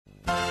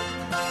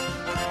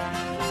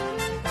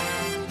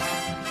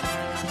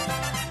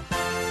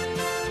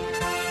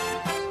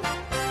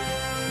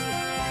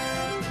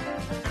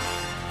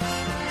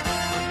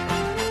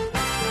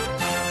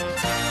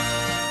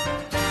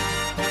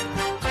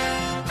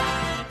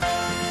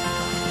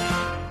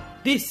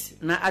This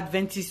na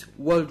Adventist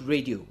World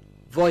Radio,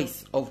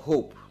 Voice of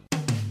Hope.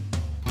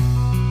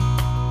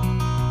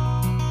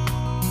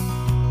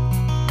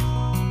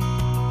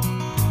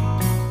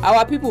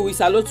 Our people, we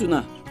salute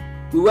una.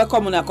 We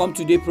welcome una come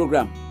today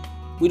program.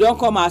 We don't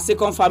come our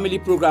second family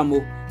program,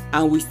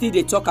 and we still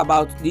dey talk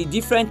about the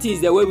different things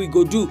the way we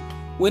go do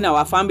when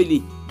our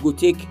family go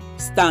take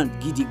stand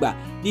gidigba.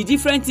 The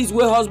different things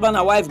wey husband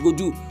and wife go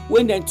do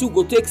when them two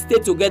go take stay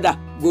together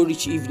go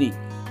reach evening.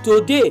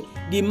 Today,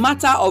 the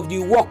matter of the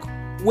work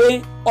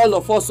wey all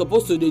of us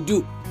supposed to dey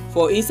do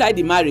for inside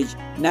the marriage,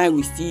 now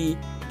we still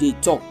dey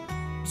talk.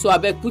 So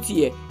abeg put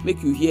here,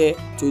 make you hear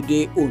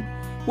today own.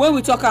 When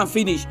we talk and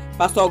finish,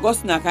 Pastor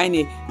Augustine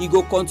Akaine, he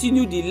go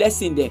continue the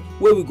lesson there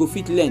where we go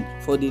fit learn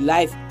for the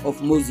life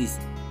of Moses.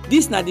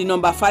 This na the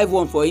number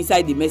 5 for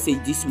inside the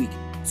message this week.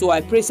 So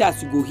I pray say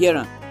as you go hear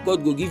am,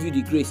 God go give you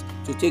the grace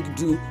to take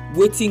do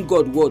wetin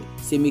God word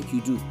say make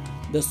you do.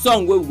 The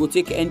song where we go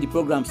take end the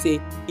program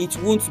say, it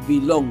won't be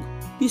long.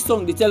 This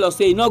song they tell us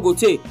say, e no go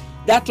take,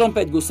 that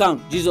trumpet go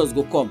sound, Jesus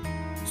go come.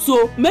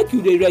 So make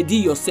you dey ready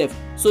yourself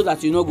so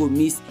that you no go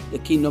miss the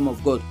kingdom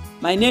of God.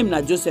 My name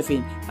na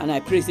Josephine, and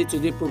I pray say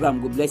today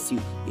program go bless you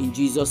in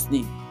Jesus'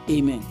 name.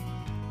 Amen.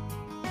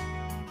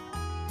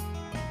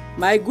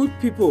 My good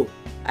people,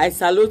 I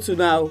salute you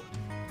now.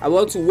 I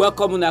want to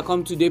welcome una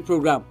come today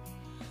program.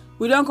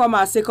 We don't come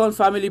our second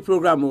family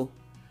program.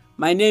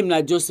 My name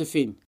na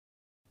Josephine.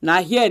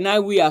 Now here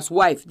now we as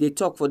wife they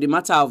talk for the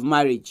matter of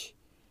marriage.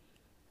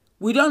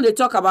 We don't they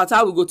talk about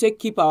how we go take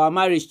keep our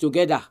marriage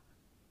together.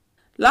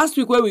 Last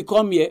week when we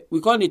come here, we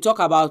come they talk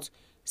about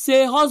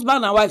say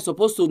husband and wife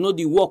supposed to know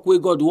the work where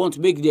God want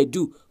to make them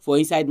do for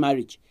inside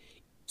marriage.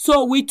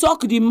 So we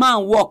talk the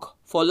man work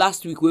for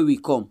last week where we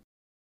come.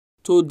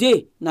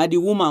 Today, now the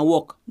woman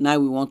work, now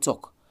we want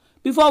talk.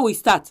 Before we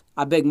start,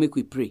 I beg make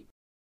we pray.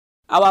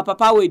 Our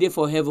Papa we there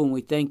for heaven,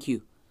 we thank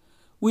you.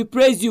 We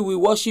praise you, we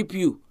worship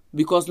you,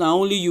 because now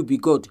only you be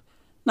God.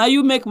 Now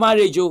you make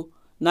marriage,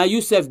 now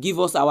you self give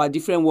us our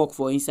different work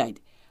for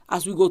inside.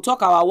 As we go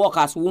talk our work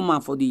as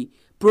woman for the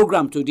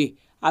program today,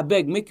 I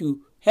beg make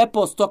you help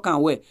us talk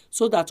and well,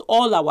 so that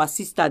all our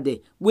sister there,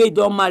 we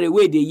don't marry,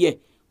 we they here,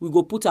 we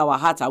go put our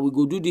heart and we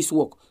go do this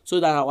work, so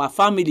that our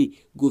family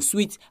go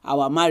sweet,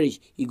 our marriage,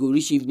 it go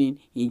reach evening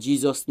in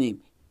Jesus' name.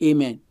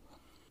 Amen.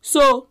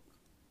 So,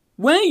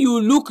 when you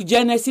look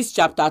Genesis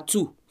chapter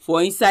 2,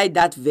 for inside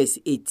that verse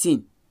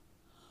 18,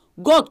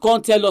 God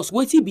can't tell us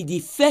what it be the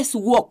first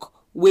work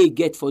we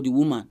get for the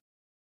woman.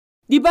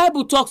 The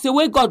Bible talks the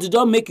way God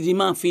don't make the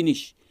man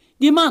finish.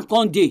 The man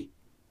can't dey.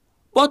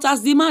 But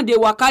as the man they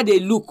waka they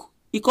look,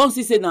 he can't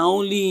see say na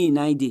only in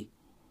 9 days.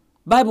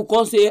 Bible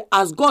can't say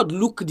as God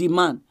look the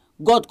man,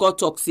 God can't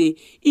talk say,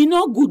 e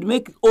no good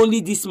make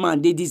only this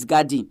man dey this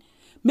garden.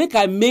 Make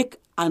I make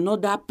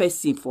another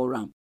person for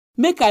him.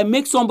 Make I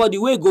make somebody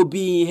where go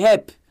be in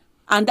help,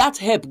 and that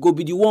help go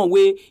be the one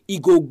where he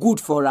go good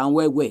for am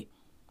well.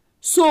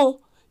 So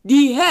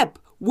the help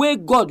where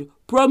God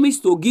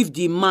promised to give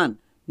the man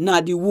na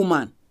the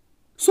woman.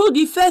 So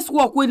the first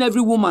work when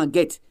every woman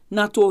get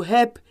na to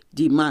help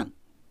the man.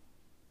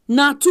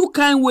 Na two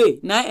kind way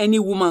na any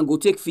woman go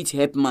take fit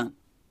help man.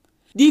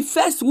 The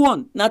first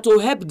one na to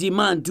help the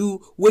man do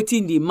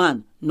wetin the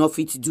man no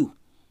fit do.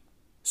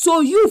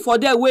 So you for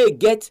that way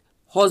get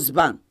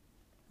husband.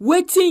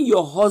 Wetin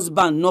your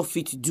husband no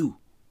fit do.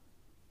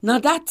 Now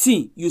that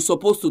thing you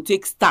supposed to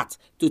take start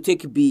to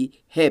take be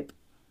help.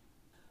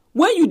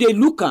 When you dey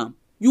look am,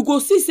 you go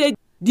see say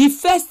the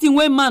first thing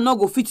wey man no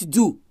go fit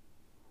do,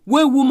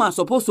 wey woman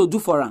supposed to do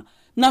for am,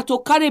 na to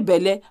carry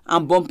belle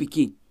and born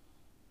pikin.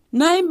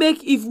 Na im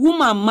make if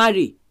woman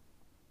marry,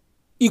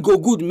 e go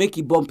good make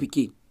e born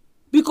pikin.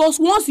 Because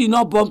once e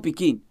not born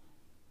pikin,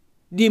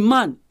 the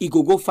man e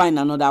go find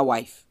another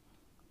wife.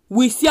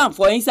 We see am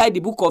for inside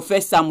the book of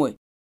 1 Samuel.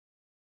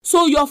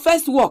 So your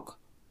first work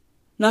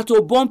na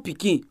to born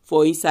pikin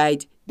for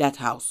inside that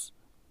house.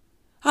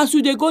 As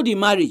you dey go the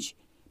marriage,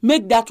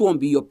 make that one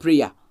be your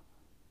prayer,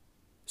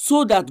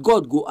 so that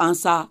God go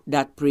answer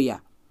that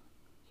prayer.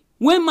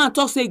 When man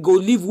talk say go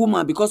leave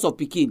woman because of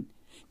pikin,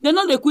 they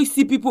not dey quick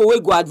see people wey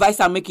go advise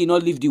am make e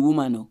not leave the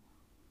woman. No.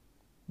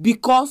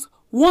 Because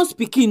once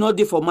pikin not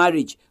dey for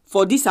marriage,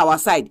 for this our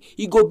side,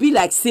 e go be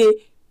like say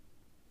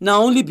na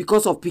only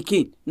because of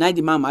pikin na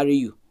the man marry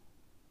you.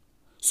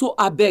 So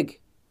I beg,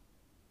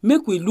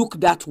 make we look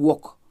that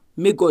work.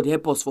 May God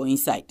help us for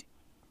inside.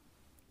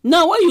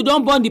 Now when you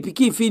don't born the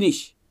pikin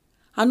finish,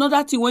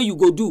 another thing when you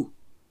go do,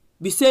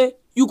 be say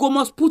you go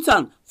must put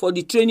am for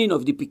the training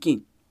of the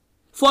pikin.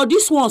 For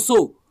this one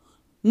so,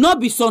 not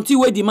be something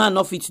where the man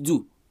not fit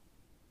do.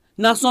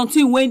 Now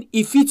something when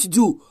he fit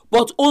do,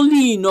 but only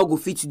he no go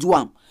fit do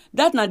am.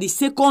 That na the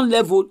second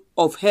level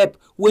of help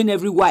when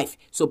every wife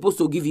supposed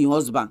to give him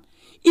husband.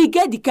 He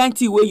get the kind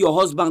thing where your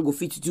husband go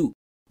fit do,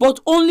 but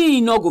only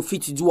he no go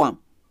fit do am.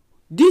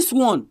 This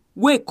one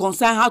wey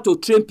concern how to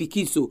train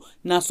pikin so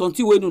na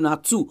something wey una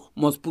two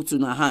must put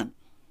una hand.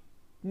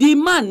 The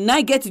man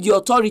now get the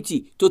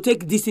authority to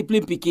take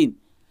discipline pikin.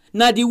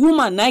 na the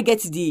woman na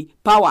get the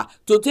power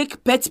to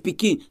take pet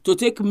pikin, to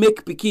take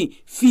make pikin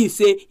feel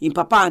say im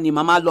papa and im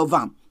mama love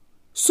am.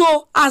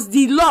 So as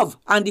the love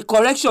and the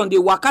correction dey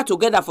waka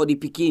together for the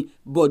pikin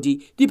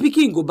body, the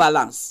pikin go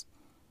balance.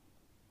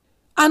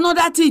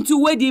 Another thing too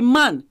wey the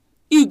man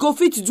e go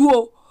fit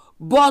do,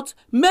 but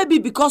maybe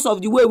because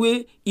of the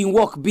way im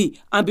work be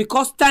and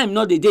because time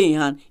no dey in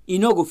hand, e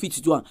no go fit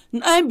do am.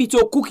 Na im be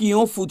to cook im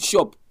own food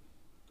shop.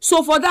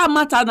 So for that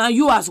matter, na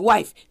you as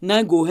wife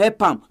na go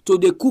help am to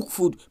dey cook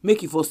food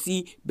make e for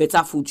see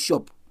better food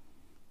shop.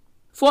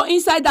 For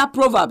inside that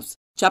Proverbs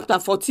chapter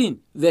 14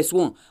 verse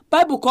 1,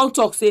 Bible come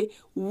talk say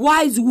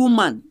wise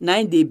woman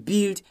na dey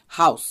build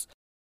house.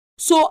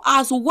 So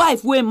as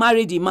wife wey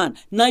marry the man,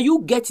 na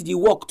you get the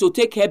work to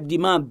take help the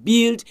man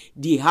build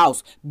the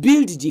house,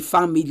 build the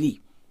family.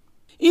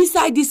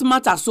 Inside this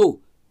matter, so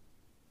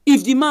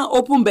if the man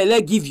open belle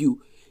give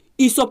you,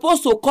 e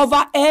supposed to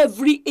cover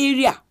every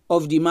area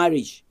of the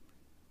marriage.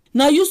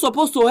 Now you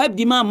supposed to help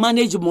the man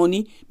manage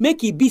money,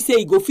 make e be say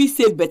e go fit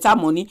save better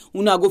money,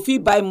 una go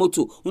fit buy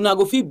motor, una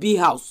go fit build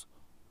house.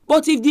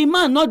 But if the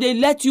man no dey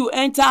let you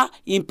enter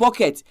in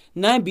pocket,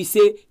 na be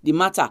say the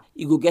matter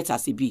e go get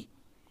as e be.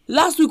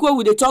 Last week when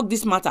we dey talk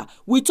this matter,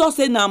 we talk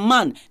say na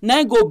man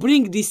na go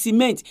bring the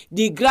cement,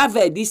 the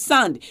gravel, the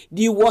sand,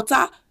 the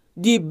water,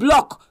 the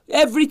block,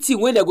 everything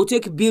wey they go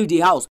take build the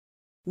house.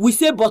 We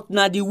say but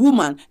na the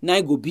woman na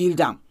go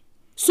build am.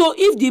 So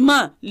if the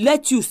man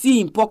let you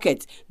see in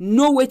pocket,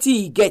 know wetin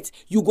he get,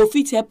 you go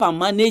fit help am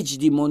manage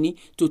the money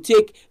to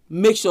take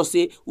make sure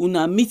say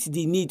una meet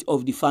the need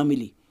of the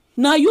family.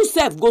 Now you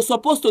sef go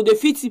supposed to dey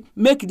fit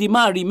make the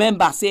man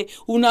remember say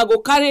una go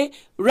carry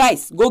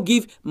rice go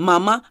give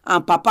mama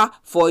and papa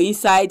for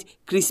inside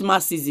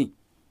Christmas season.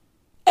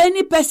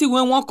 Any person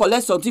wey wan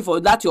collect something for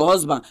that your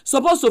husband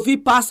suppose to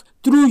fit pass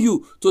through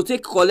you to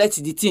take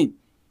collect the thing.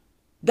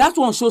 That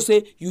one show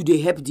say you dey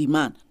help the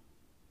man.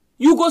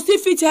 You go still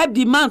fit help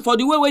the man for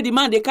the way the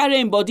man dey carry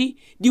him body,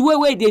 the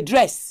way dey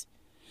dress.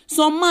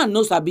 Some man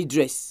no sabi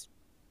dress.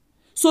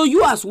 So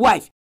you as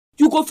wife,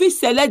 you go fit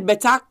select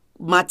better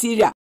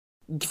material,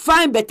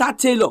 find better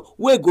tailor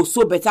wey go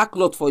sew better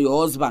cloth for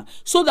your husband,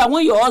 so that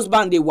when your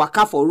husband dey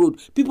waka for road,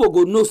 people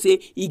go know say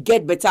he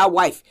get better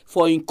wife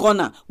for him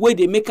corner wey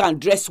dey make am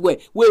dress well,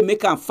 wey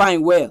make am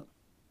fine well.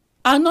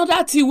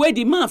 Another thing wey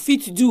the man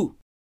fit do,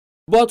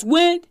 but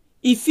when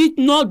e fit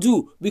not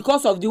do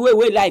because of the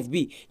way life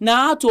be, na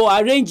how to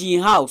arrange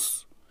him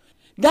house.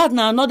 That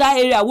na another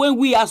area when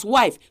we as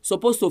wife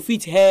supposed to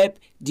fit help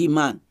the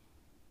man.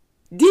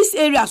 This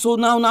area so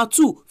now una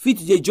two fit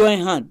dey join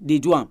hand dey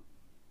do am.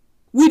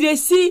 We dey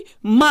see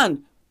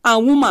man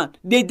and woman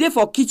dey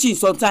for kitchen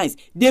sometimes,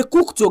 dey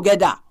cook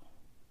together.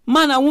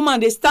 Man and woman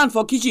dey stand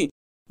for kitchen,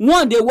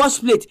 one dey wash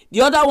plate,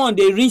 the other one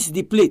dey rinse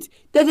the plate.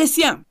 Dey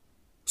see am.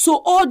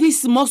 So all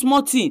this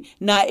small thing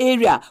na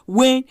area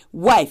when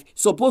wife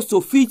supposed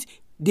to fit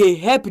dey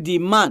help the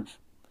man.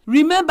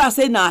 Remember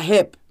say na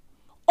help.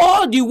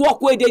 All the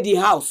work wey dey the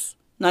house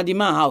na the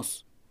man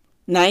house,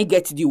 na him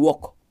get the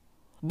work.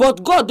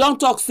 But God don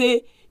talk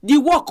say the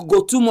work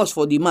go too much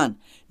for the man.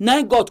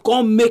 Now God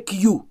come make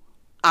you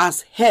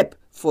as help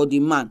for the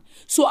man.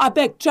 So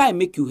abeg try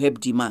make you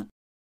help the man.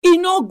 E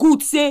no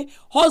good say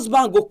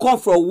husband go come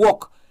from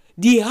work,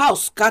 the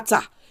house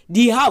scatter,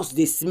 the house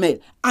dey smell,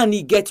 and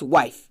he get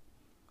wife.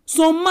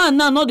 Some man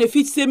now no dey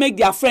fit say make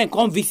their friend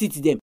come visit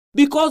them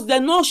because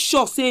dem not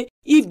sure say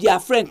if their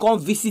friend come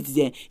visit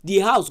them, the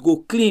house go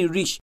clean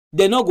reach,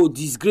 they no go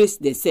disgrace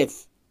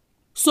themselves.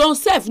 Some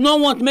sef no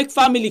want make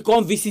family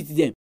come visit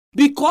them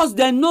because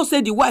dem know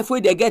say the wife wey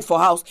they get for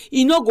house,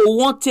 e no go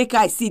want take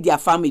eye see their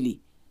family.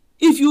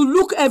 If you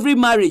look every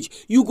marriage,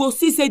 you go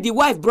see say the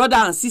wife brother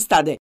and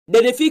sister dem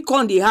dey fit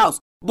come the house,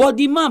 but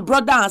the man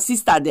brother and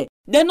sister dem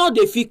they no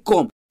dey fit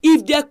come.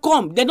 If they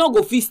come, they no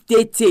go fit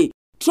stay.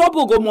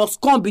 Trouble go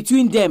must come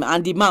between them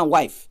and the man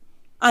wife.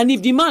 And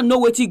if the man know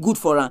wetin good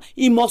for am,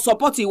 he must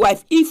support his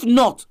wife. If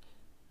not,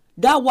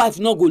 that wife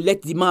no go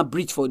let the man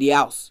breathe for the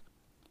house.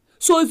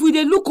 So if we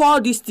dey look all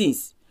these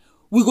things,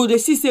 we go dey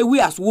see say we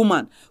as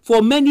woman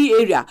for many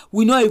area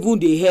we no even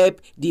dey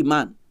help the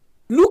man.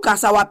 Look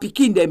as our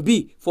pikin dem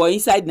be for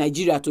inside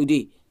Nigeria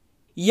today.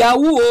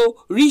 Yahoo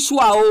o, ritual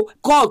o,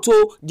 cult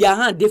o, their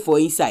hand dey for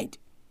inside.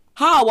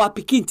 How our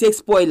pikin take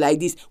spoil like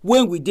this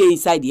when we dey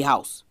inside the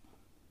house?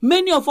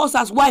 Many of us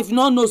as wife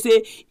no know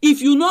say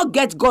if you not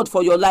get God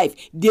for your life,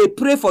 dey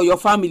pray for your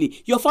family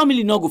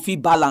no go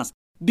fit balance.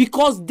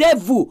 Because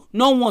devil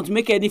no want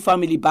make any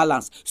family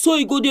balance. So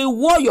he go dey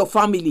war your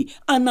family,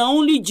 and na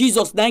only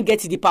Jesus na get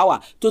the power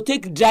to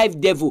take drive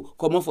devil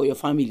comot for your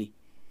family.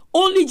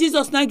 Only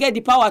Jesus na get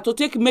the power to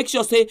take make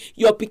sure say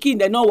your pikin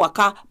dey no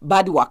waka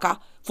bad waka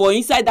for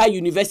inside that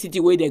university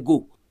where they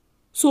go.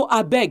 So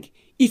abeg,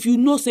 if you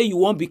know say you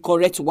wan be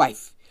correct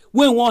wife,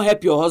 when wan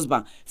help your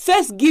husband,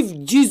 first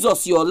give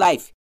Jesus your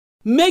life.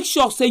 Make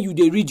sure say you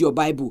dey read your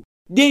Bible.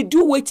 Dey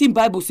do wetin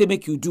Bible say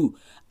make you do,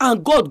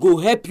 and God go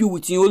help you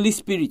with the Holy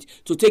Spirit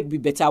to take be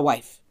better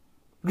wife.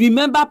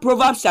 Remember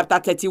Proverbs chapter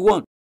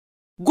 31.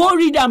 Go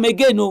read am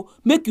again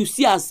make you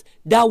see as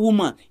that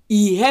woman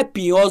he help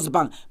him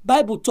husband.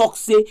 Bible talk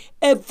say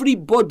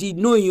everybody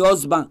know him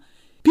husband.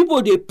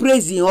 People dey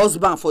praise him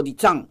husband for the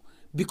town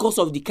because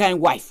of the kind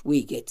wife wey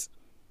he get.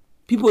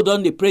 People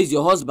don dey praise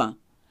your husband.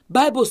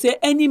 Bible say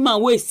any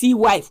man wey see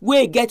wife,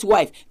 wey get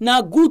wife,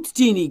 na good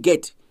thing he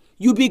get.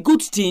 You be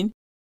good thing.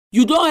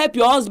 You don help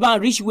your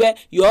husband reach where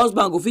your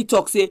husband go fit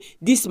talk say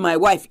this my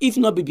wife, if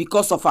not be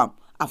because of am,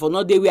 I for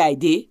not dey where I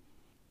dey.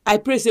 I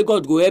pray say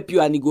God go help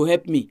you and he go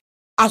help me.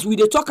 As we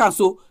dey talk am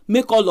so,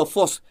 make all of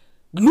us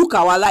look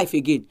our life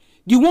again.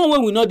 The one wey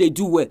we no dey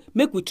do well,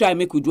 make we try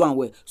make we do am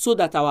well, so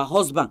that our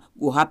husband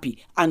go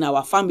happy and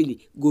our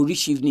family go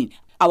reach evening.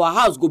 Our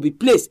house go be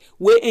place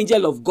where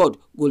angel of God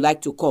go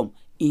like to come.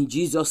 In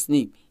Jesus'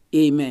 name,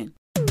 amen.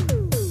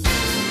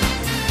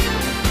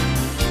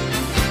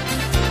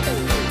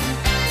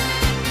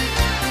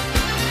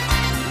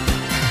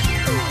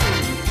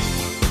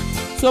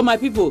 So my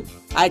people,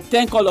 I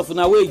thank all of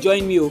una wey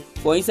join me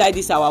for inside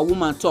this our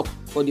woman talk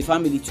for the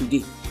family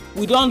today.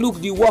 We don look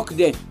the work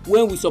dem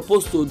when we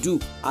supposed to do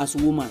as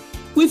woman.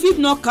 We fit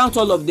not count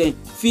all of them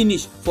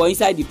finish for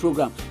inside the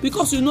program,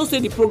 because you know say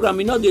the program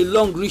e no dey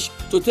long reach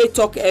to take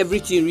talk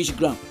everything reach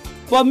ground.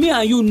 But me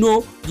and you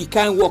know the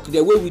kind work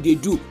the way we dey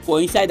do for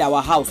inside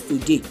our house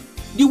today.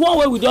 The one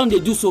wey we don dey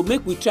do so,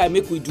 make we try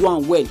make we do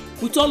am well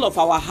with all of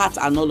our heart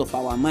and all of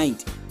our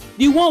mind.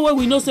 The one wey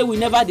we know say we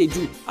never dey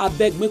do,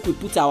 abeg make we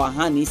put our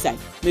hand inside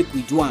make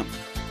we do am.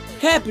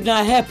 Help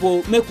na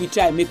help make we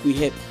try make we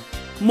help.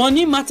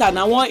 Money matter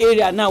na one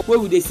area now wey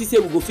we dey see say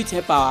we go fit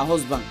help our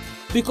husband,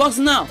 because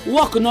now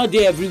work no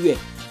dey everywhere.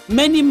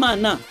 Many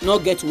man now no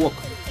get work.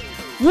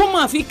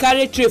 Woman fit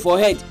carry tray for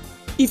head,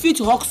 e fit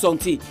hawk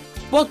something,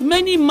 but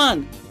many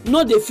man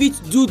no dey fit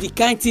do the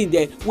kind thing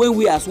there wey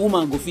we as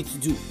woman go fit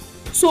do.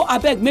 So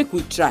abeg make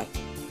we try.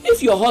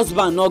 If your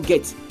husband no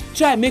get,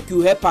 try make you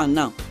help am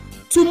now.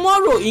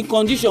 Tomorrow im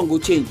condition go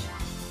change.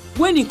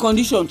 When im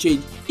condition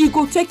change, e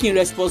go take im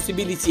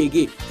responsibility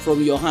again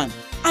from your hand,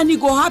 and he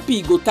go happy,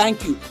 he go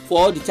thank you for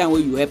all the time wey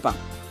you help am.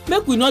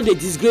 Make we no dey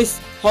disgrace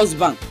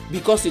husband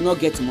because he no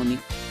get money.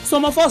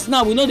 Some of us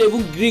now, we no dey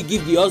even gree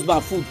give the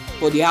husband food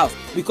for the house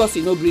because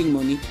he no bring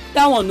money.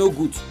 That one no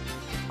good.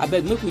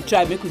 Abeg make we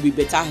try make we be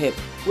better help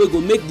wey go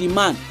make the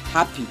man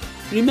happy.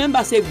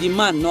 Remember say if the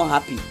man no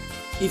happy,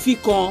 if he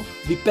come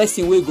be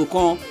person wey go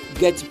come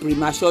get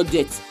premature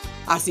death,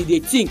 as he dey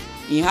think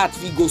im heart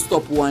fit go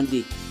stop one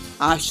day.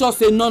 I sure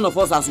say none of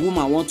us as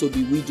woman want to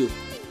be widow.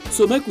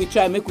 So make we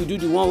try make we do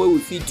the one wey we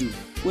fit do,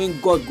 when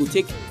God go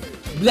take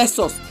bless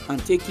us and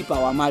take keep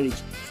our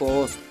marriage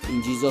for us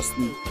in Jesus'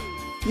 name.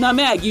 Now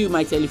may I give you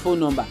my telephone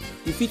number.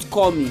 You fit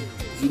call me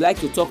if you like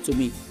to talk to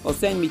me, or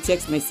send me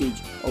text message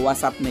or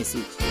WhatsApp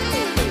message.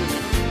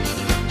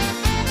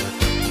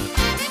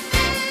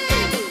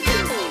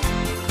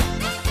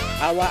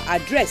 Our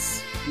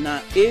address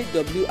na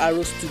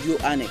AWR Studio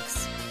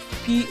Annex,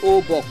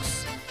 P.O.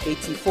 Box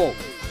 84,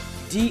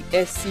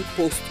 DSC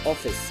Post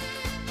Office,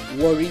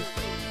 Warri,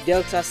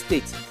 Delta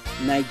State,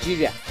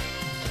 Nigeria.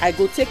 I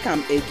go take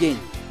am again.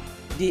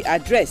 The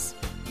address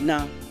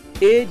na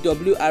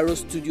AWR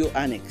Studio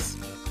Annex,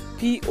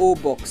 P.O.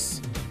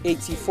 Box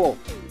 84,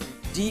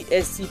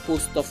 DSC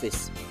Post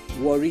Office,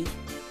 Warri,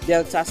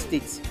 Delta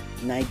State,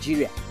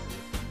 Nigeria.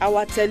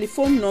 Our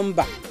telephone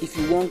number if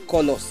you wan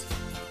call us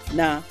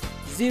na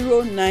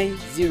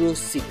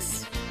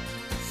 0906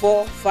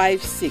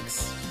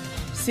 456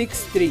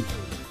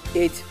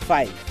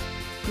 6385.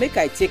 Make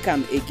I take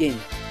am again.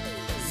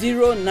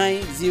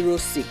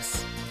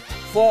 0906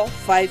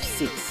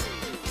 456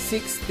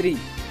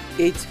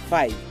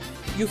 6385.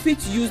 You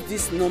fit use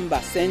this number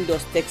send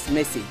us text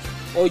message,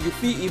 or you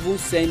fit even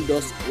send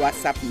us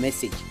WhatsApp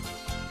message.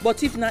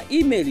 But if na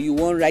email you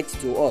wan write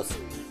to us,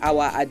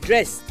 our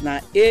address na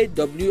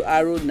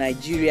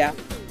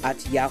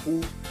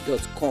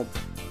awrnigeria@yahoo.com.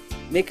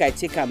 Make I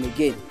take am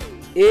again.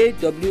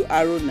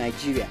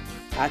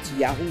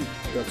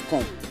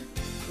 awrnigeria@yahoo.com.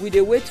 We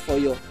dey wait for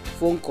your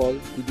phone call,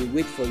 we dey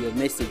wait for your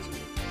message.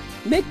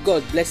 Make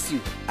God bless you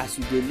as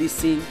you dey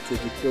listen to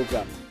the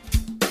program.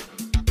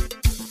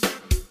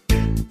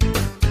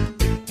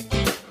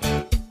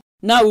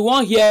 Now we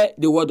wan hear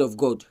the word of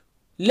God.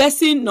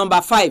 Lesson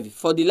number 5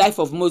 for the life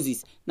of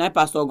Moses. Now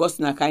Pastor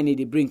Augustine Akaine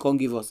dey bring come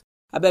give us.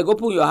 Abeg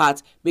open your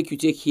heart, make you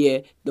take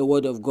hear the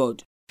word of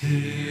God.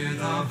 Hear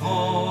the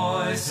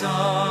voice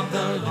of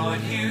the Lord,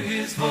 hear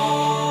his voice.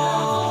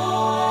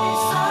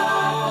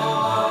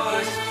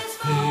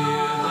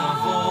 Hear the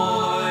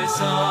voice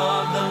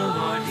of the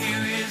Lord,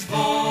 hear his voice.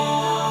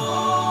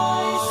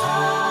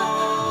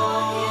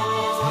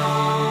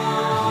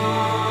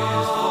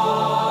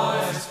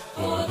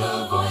 For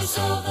the voice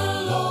of the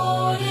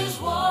Lord is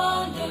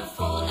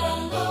wonderful,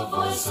 and the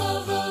voice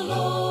of the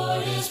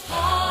Lord is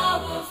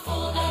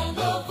powerful, and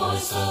the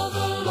voice of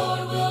the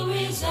Lord will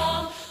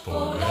resound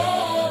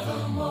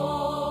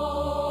forevermore.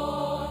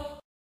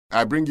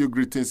 I bring you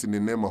greetings in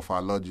the name of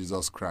our Lord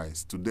Jesus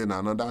Christ. Today,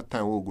 another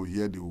time we'll go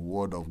hear the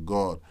word of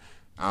God.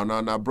 And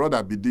our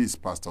brother be this,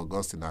 Pastor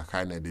Augustine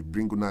Akaine, they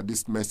bring una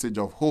this message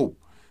of hope.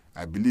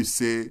 I believe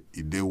say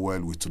it dey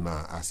well with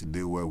una as it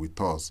dey well with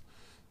us.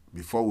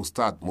 Before we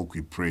start, make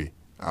we pray.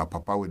 Our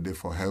Papa will dey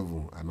for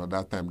heaven.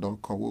 Another time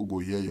don't come, we'll go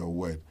hear your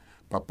word.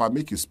 Papa,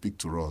 make you speak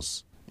to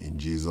us. In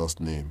Jesus'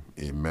 name,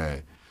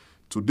 amen.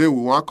 Today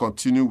we want to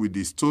continue with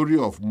the story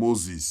of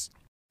Moses.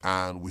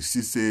 And we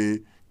see say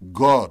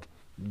God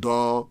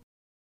don't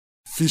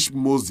fish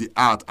Moses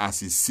out as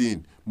he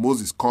sinned.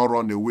 Moses can't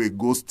run away,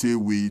 go stay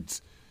with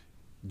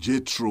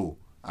Jethro.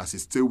 As he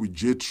stay with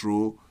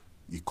Jethro,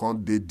 he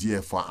can't stay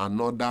there for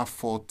another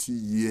 40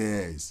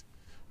 years.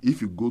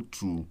 If you go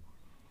to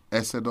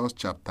Exodus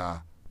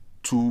chapter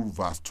 2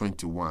 verse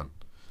 21,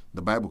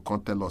 the Bible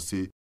can't tell us,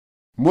 say,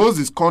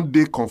 Moses can't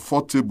be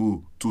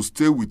comfortable to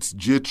stay with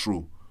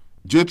Jethro.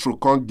 Jethro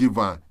can't give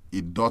her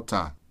a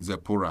daughter,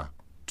 Zipporah,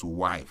 to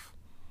wife.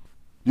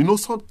 You know,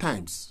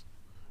 sometimes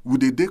we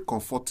dey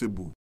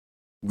comfortable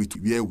with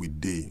where we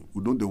dey.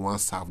 We don't want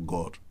to serve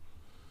God.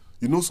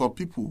 You know, some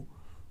people,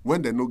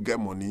 when they don't get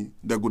money,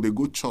 they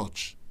go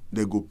church,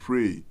 they go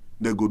pray,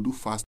 they go do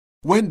fast.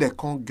 When they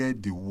can't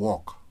get the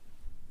work,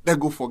 they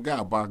go forget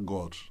about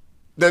God.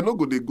 They no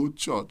they go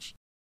church.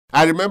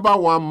 I remember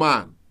one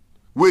man,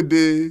 we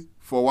dey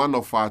for one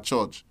of our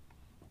church.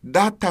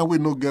 That time we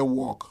no get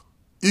work.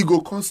 He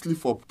go come sleep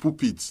for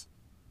pulpit.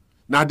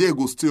 Now there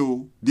go stay,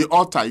 the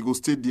altar, he go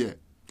stay there.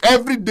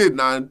 Every day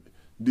now,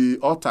 the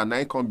altar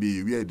now can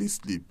be where they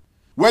sleep.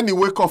 When he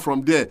wake up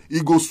from there,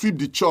 he go sweep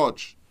the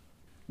church.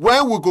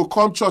 When we go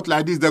come church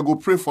like this, they go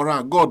pray for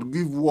her. God,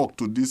 give work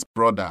to this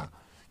brother.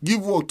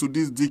 Give work to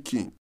this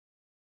deacon.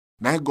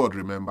 Now God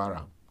remember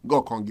her.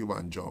 God can't give her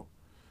a job.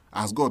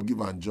 As God give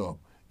her a job,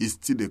 he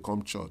still they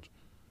come church.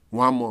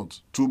 1 month,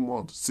 2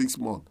 months, 6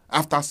 months.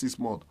 After 6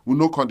 months, we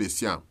no come dey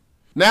see him.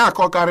 Now I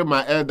can carry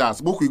my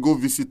elders, but we go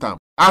visit him.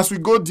 As we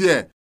go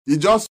there, he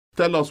just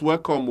tell us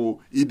welcome.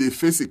 He dey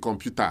face a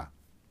computer.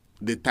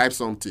 They type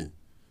something.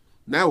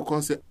 Now we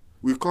can say,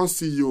 we can't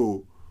see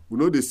you. We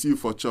know they see you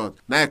for church.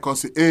 Now I can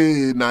say,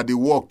 hey, now they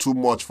work too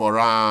much for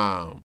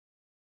him.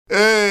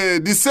 Hey,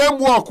 the same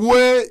work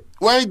way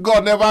when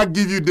God never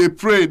give you, they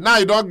pray. Now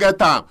you don't get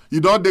them.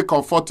 You don't dey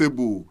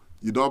comfortable.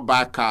 You don't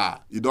buy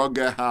car. You don't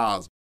get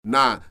house.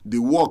 Now the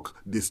work,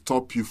 they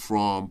stop you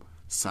from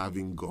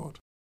serving God.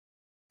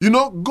 You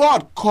know,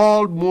 God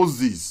called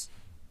Moses.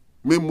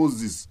 May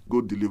Moses go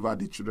deliver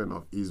the children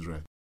of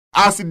Israel.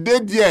 As he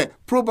did there,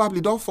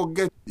 probably don't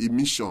forget a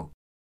mission.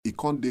 He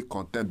can't be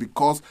content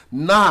because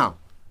now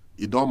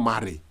he don't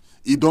marry.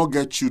 He don't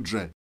get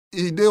children.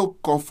 He dey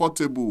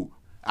comfortable.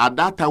 At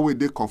that time when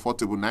they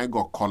comfortable, now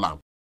God call him.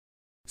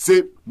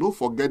 Say, don't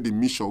forget the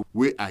mission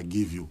where I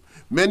give you.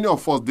 Many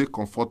of us they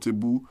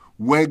comfortable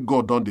where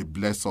God don't they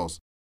bless us.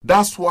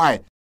 That's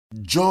why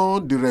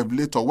John the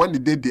Revelator, when he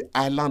did the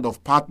island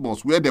of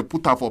Patmos, where they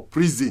put her for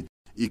prison,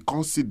 he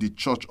can't see the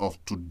church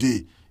of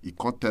today. He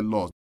can't tell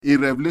us. In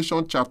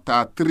Revelation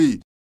chapter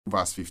 3,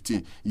 verse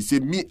 15, he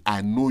said, me,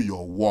 I know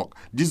your work.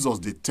 Jesus,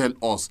 they tell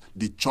us,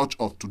 the church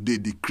of today,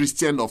 the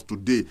Christian of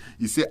today,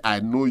 he said, I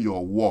know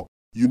your work.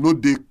 You know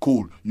they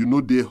cold. You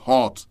know they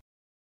hot.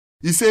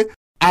 He said,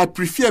 I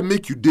prefer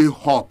make you they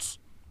hot.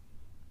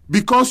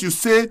 Because you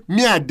say,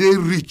 me, I they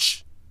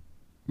rich.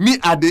 Me,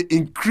 I they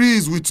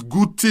increase with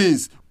good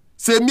things.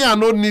 Say, me, I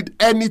don't need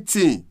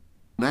anything.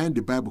 Now in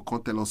the Bible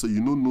can't tell us, you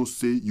know, no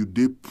say, you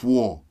they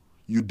poor.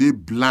 You they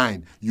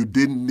blind. You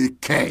they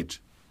naked.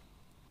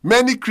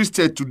 Many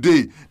Christians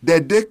today,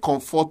 they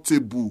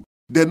comfortable.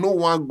 They no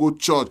want go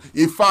church.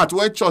 In fact,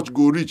 when church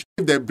go reach,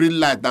 if they bring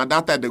light, then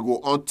that time they go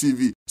on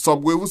TV.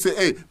 Some will say,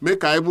 hey,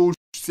 make I able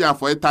see her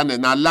for internet.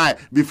 Now lie.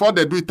 Before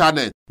they do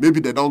internet, maybe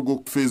they don't go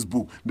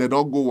Facebook. They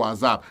don't go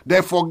WhatsApp.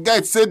 They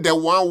forget, say they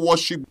want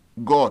worship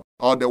God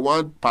or they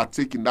want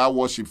partake in that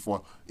worship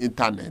for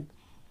internet.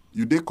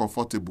 You they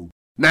comfortable.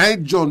 Now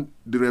John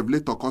the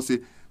Revelator can say,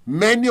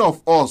 many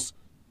of us,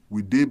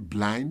 we they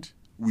blind,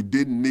 we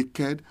they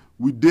naked,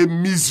 we they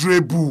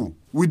miserable,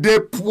 we they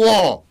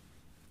poor.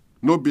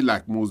 No be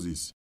like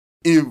Moses.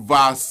 In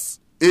verse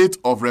 8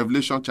 of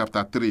Revelation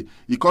chapter 3,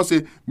 he can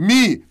say,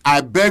 me,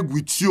 I beg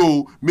with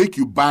you, make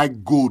you buy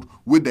gold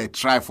where they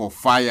try for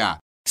fire,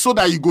 so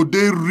that you go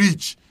dey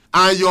rich,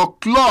 and your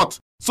cloth,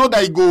 so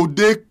that you go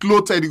dey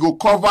clothed, you go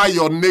cover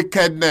your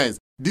nakedness.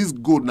 This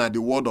gold now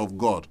the word of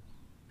God.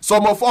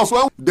 Some of us,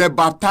 when they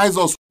baptize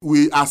us,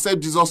 we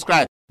accept Jesus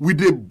Christ, we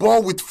dey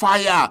burn with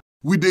fire.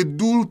 We dey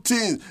do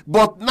things,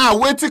 but now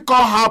wetin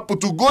come happen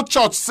to go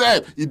church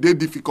sef, it dey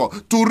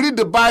difficult. To read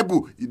the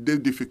Bible, it dey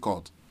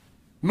difficult.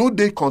 No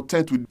dey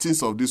content with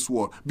things of this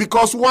world,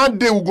 because one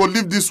day we go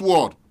leave this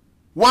world.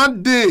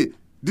 One day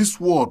this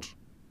world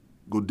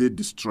go dey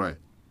destroy.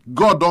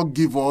 God don't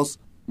give us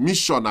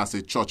mission as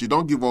a church. He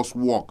don't give us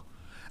work,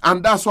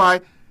 and that's why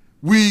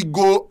we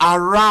go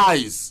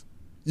arise.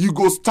 You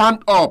go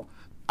stand up.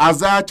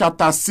 Isaiah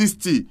chapter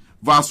 60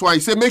 verse 1. He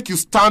say, make you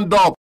stand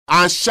up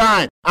and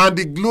shine, and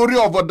the glory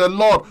of the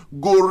Lord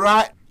go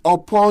right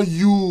upon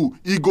you.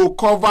 He go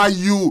cover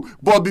you.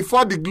 But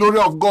before the glory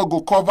of God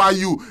go cover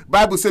you,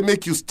 Bible say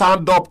make you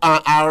stand up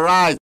and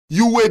arise.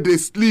 You where they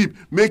sleep,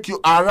 make you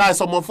arise.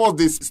 Some of us,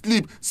 they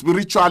sleep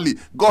spiritually.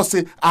 God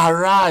say,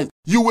 arise.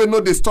 You will know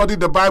they study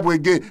the Bible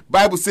again.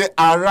 Bible say,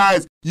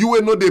 arise. You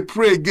will know they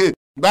pray again.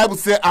 Bible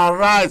say,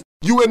 arise.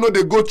 You will know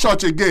they go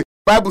church again.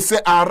 Bible say,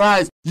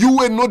 arise. You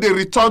will know they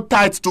return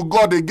tithes to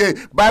God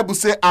again. Bible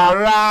say,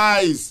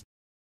 arise.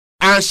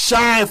 And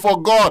shine for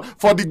God,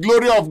 for the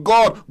glory of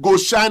God go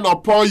shine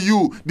upon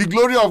you. The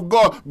glory of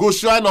God go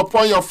shine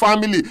upon your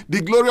family.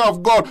 The glory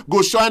of God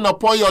go shine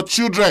upon your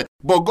children.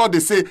 But God, they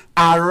say,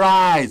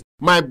 arise,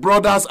 my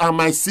brothers and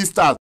my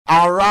sisters.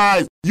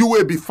 Arise, you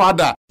will be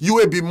father, you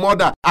will be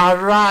mother.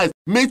 Arise,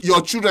 make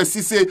your children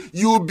see, say,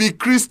 you will be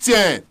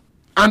Christian.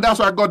 And that's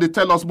why God, they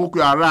tell us, book,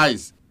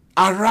 arise.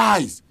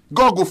 Arise.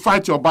 God will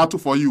fight your battle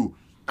for you.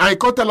 And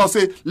God tell us,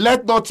 say,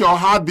 let not your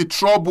heart be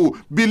troubled.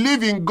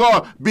 Believe in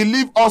God.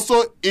 Believe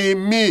also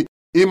in me.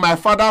 In my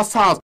Father's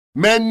house,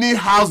 many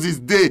houses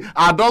there.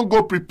 I don't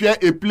go prepare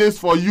a place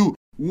for you.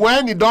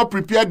 When he don't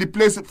prepare the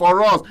place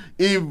for us,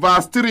 in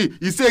verse 3,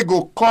 he say,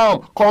 go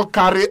come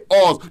carry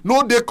us.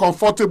 No, they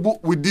comfortable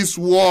with this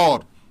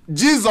world.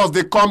 Jesus,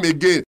 they come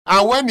again.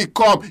 And when he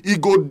come, he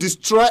go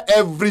destroy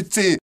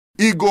everything.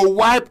 He go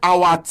wipe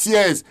our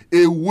tears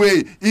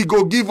away. He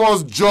go give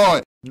us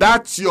joy.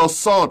 That's your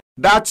son,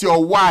 that's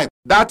your wife,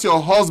 that's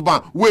your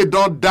husband, we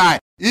don't die.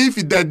 If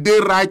the day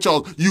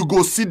righteous, you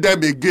go see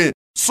them again.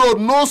 So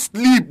no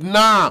sleep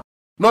now.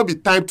 Not be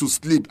time to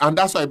sleep. And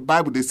that's why the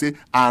Bible, they say,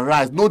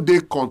 arise. No day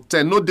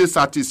content, no day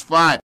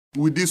satisfied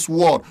with this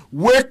world.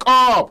 Wake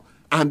up,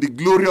 and the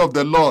glory of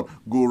the Lord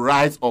go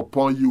rise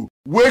upon you.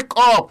 Wake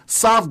up,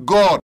 serve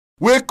God.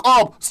 Wake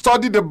up,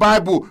 study the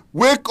Bible.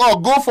 Wake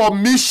up, go for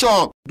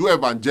mission. Do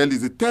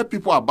evangelism. Tell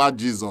people about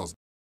Jesus.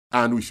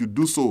 And we should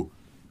do so.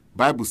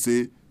 Bible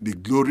say the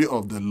glory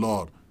of the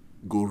Lord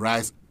go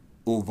rise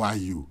over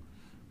you.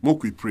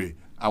 Make we pray.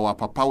 Our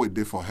Papa will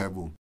dey for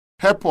heaven.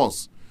 Help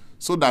us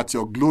so that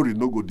your glory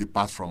no go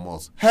depart from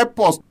us. Help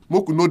us,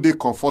 make we no dey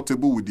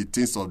comfortable with the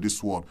things of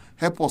this world.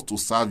 Help us to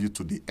serve you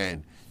to the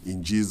end.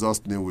 In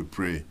Jesus' name we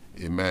pray.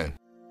 Amen.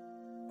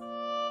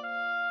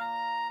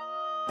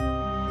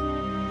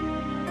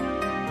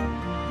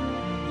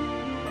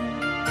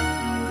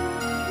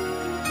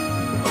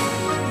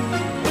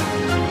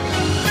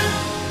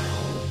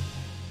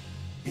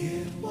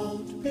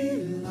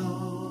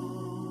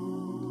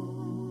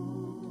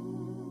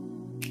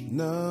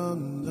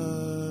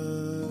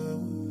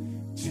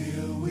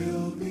 Till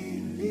we'll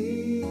be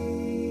leaving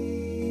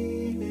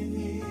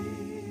here.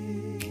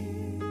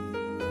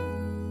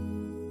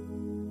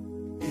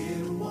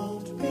 It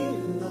won't be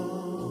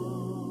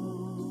long.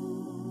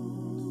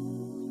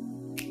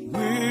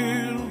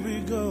 We'll be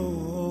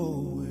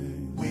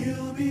going.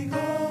 We'll be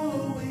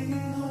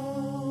going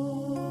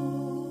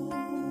home.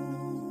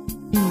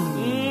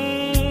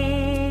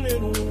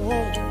 It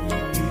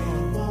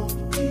won't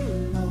be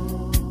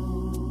long.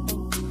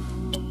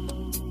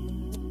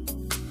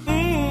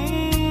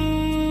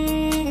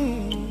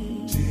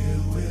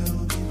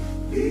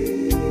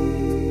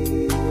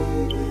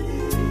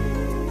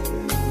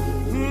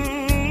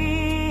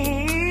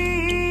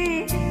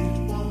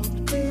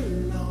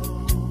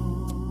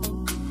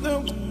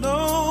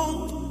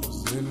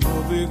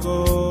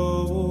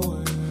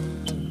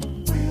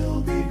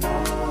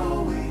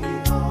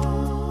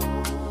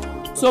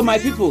 So my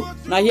people,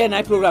 now here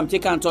night program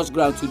take and touch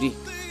ground today.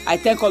 I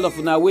thank all of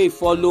you now way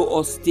follow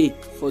or stay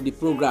for the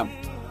program.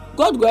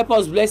 God go help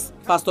us bless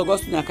Pastor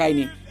Augustine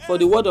Akaini for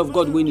the word of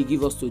God when he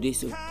give us today.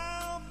 So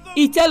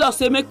he tell us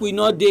say make we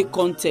not dey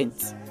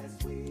content.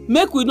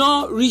 Make we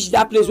not reach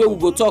that place where we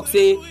go talk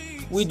say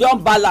we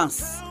don't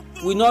balance.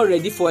 We not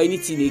ready for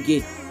anything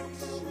again.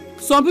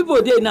 Some people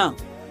dey now.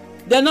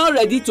 They're not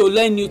ready to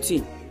learn new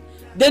thing.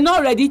 They're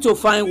not ready to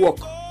find work.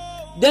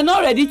 They're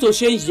not ready to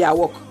change their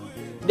work.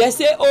 They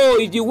say, oh,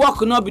 if the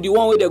work not be the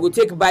one way they go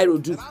take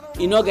biro do,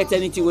 you not get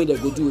anything where they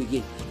go do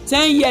again.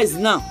 10 years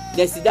now,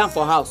 they sit down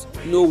for house,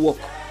 no work.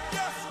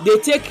 They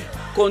take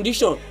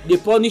condition, they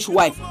punish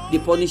wife, they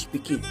punish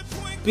pikin.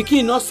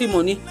 Pikin not see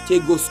money,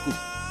 take go school.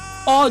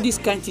 All this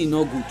kind of thing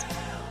not good.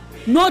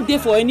 Not there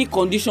for any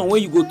condition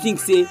where you go think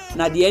say,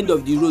 na the end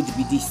of the road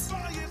be this.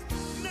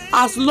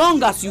 As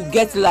long as you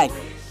get life,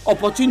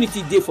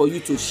 opportunity there for you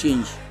to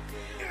change.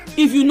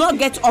 If you not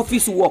get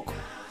office work,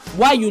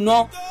 why you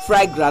not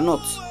fry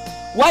groundnuts?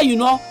 Why you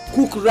not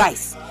cook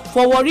rice?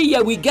 For worry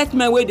here we get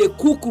men where they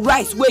cook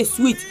rice wey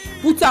sweet,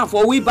 put am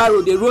for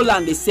wheelbarrow, they roll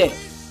and they sell.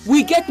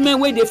 We get men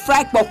where they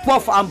fry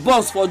puff and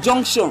buns for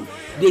junction,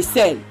 they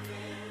sell.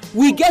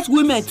 We get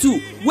women too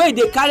where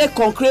they carry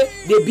concrete,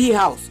 they build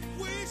house.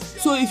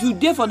 So if you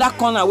dey for that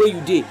corner where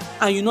you dey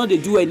and you know they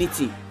do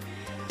anything,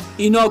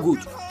 e no good.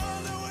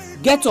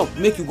 Get up,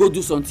 make you go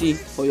do something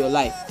for your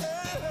life.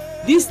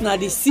 This na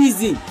the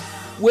season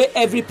where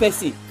every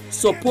person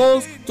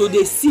suppose to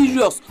dey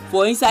serious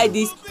for inside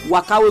this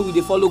waka wey we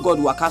dey follow God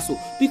waka so,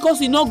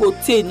 because e no go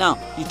tey now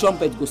the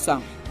trumpet go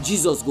sound,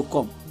 Jesus go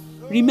come.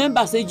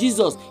 Remember say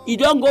Jesus, he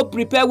don go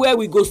prepare where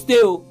we go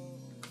stay o.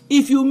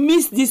 If you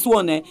miss this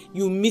one,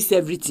 you miss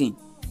everything.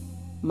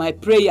 My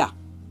prayer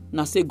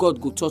na say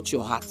God go touch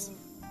your heart.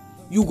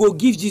 You go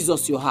give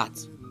Jesus your heart.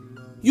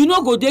 you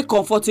no go dey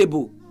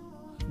comfortable.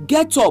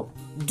 Get up,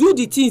 do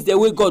the things the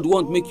way God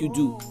want make you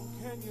do.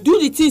 Do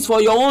the things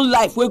for your own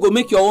life wey go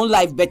make your own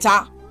life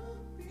better.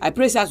 I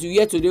pray as you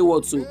hear today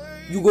word, so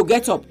you go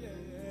get up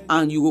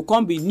and you go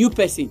come be new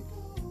person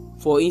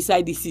for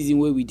inside this season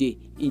wey we dey,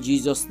 in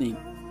Jesus name.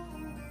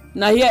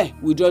 Now here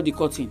we draw the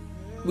curtain.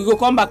 We go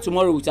come back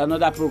tomorrow with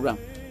another program.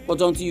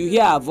 But until you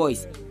hear our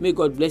voice, may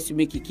God bless you,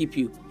 make He keep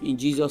you. In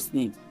Jesus'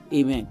 name,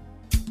 amen.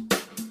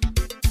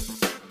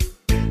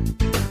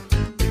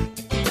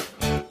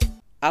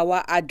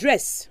 Our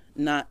address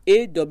na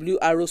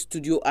AWR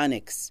Studio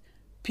Annex,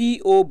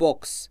 P.O.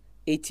 Box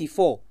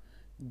 84,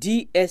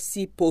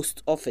 DSC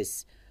Post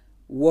Office,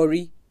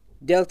 Warri,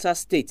 Delta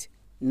State,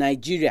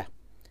 Nigeria.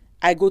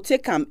 I go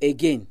take am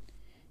again.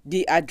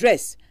 The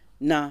address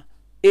na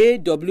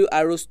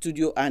AWR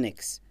Studio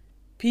Annex,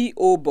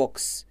 P.O.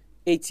 Box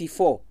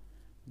 84,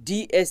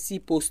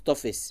 DSC Post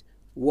Office,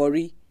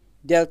 Warri,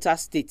 Delta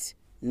State,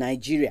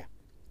 Nigeria.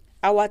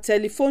 Our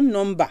telephone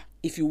number,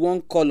 if you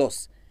wan call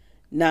us,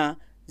 na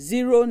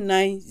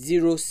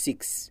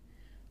 0906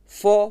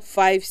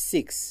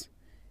 456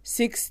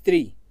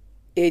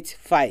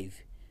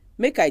 6385.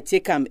 Make I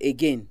take am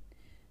again.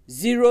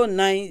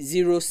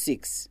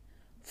 0906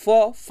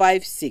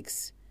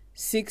 456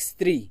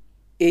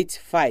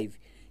 6385.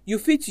 You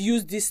fit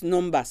use this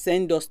number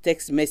send us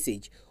text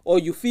message, or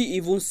you fit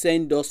even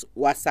send us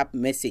WhatsApp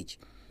message.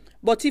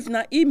 But if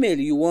na email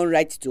you wan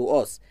write to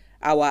us,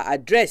 our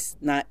address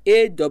na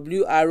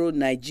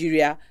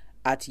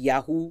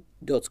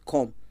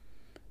awronigeria@yahoo.com.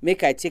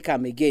 Make I take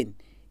am again.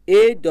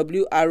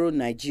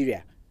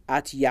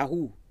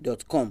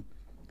 awronigeria@yahoo.com.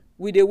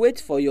 We dey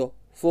wait for your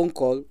phone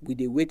call. We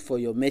dey wait for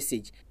your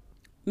message.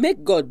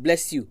 Make God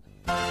bless you.